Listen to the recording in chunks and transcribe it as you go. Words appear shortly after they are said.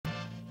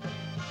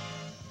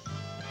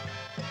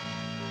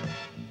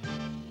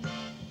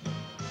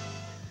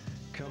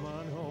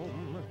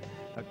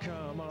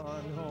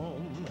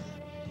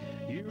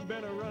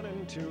been a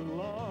running too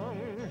long.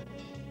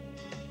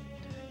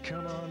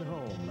 Come on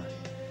home,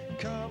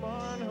 come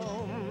on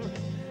home.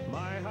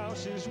 My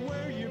house is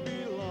where you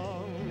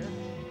belong.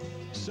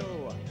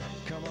 So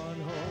come on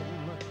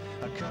home,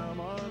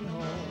 come on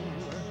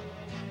home.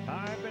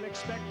 I've been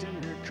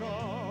expecting your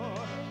call.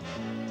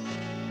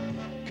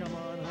 Come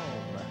on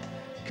home,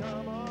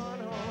 come on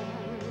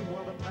home.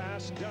 Well, the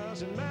past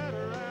doesn't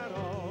matter at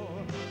all.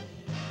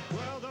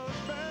 Well, those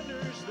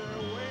banners,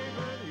 they're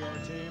waving, your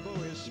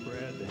table is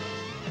spread.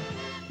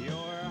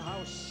 Your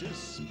house is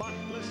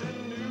spotless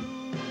and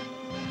new.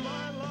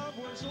 My love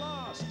was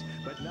lost,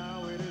 but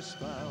now it is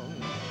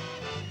found.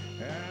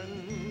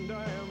 And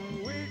I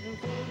am waiting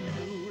for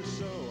you.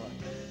 So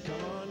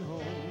come on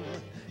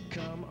home,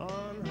 come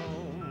on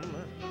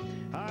home.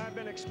 I've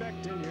been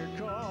expecting your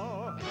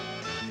call.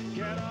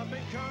 Get up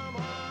and come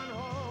on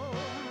home,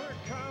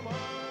 come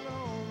on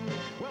home.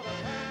 Well,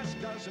 the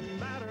past doesn't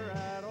matter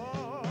at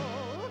all.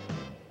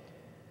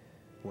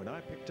 When I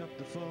picked up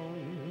the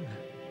phone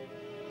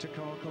to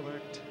call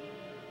collect,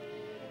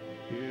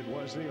 it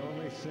was the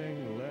only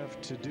thing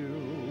left to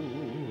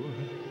do.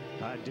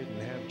 I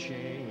didn't have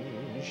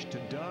change to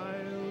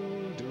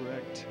dial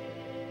direct,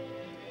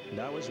 and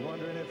I was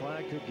wondering if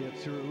I could get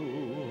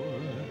through.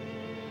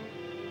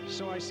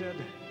 So I said,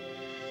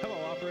 "Hello,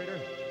 operator.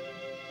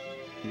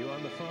 You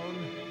on the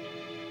phone?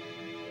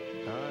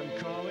 I'm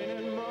calling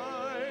in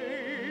my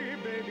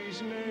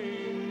baby's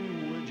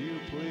name. Would you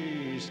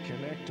please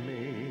connect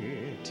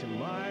me to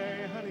my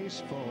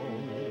honey's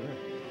phone?"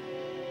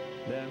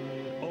 Then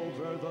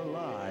over the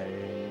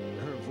line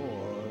her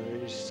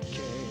voice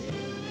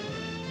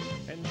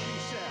came, and she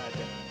said,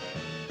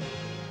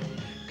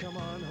 "Come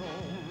on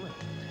home,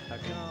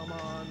 come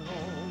on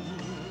home.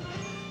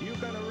 You've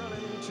been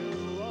running too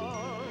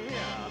long,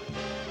 yeah.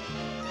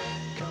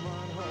 Come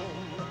on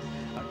home,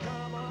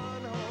 come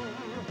on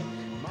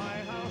home. My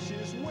house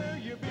is where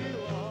you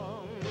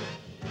belong.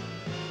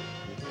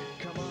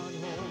 Come on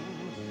home,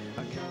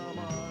 come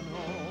on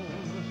home.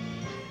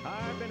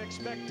 I've been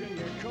expecting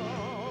your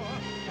call.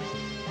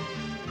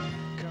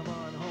 Come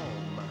on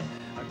home,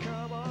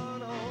 come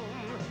on home.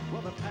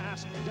 Well, the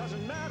past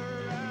doesn't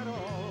matter at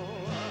all.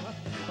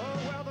 Oh,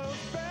 well,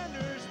 those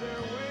banners,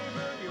 they're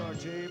waving, your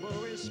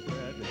table is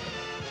spread.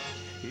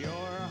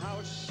 Your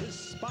house is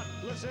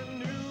spotless and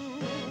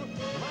new.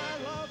 My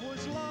love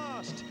was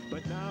lost,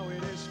 but now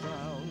it is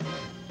found.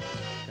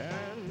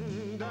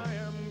 And I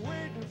am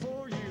waiting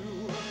for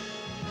you.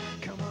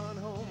 Come on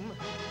home,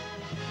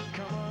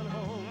 come on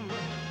home.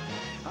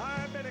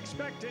 I've been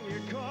expecting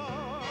your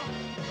call.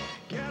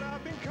 Get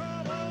up and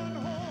come on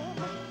home,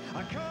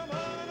 come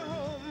on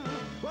home.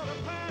 Well,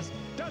 the past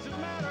doesn't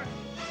matter.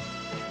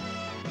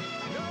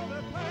 No,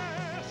 the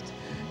past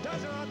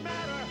does not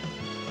matter.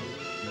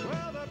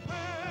 Well, the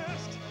past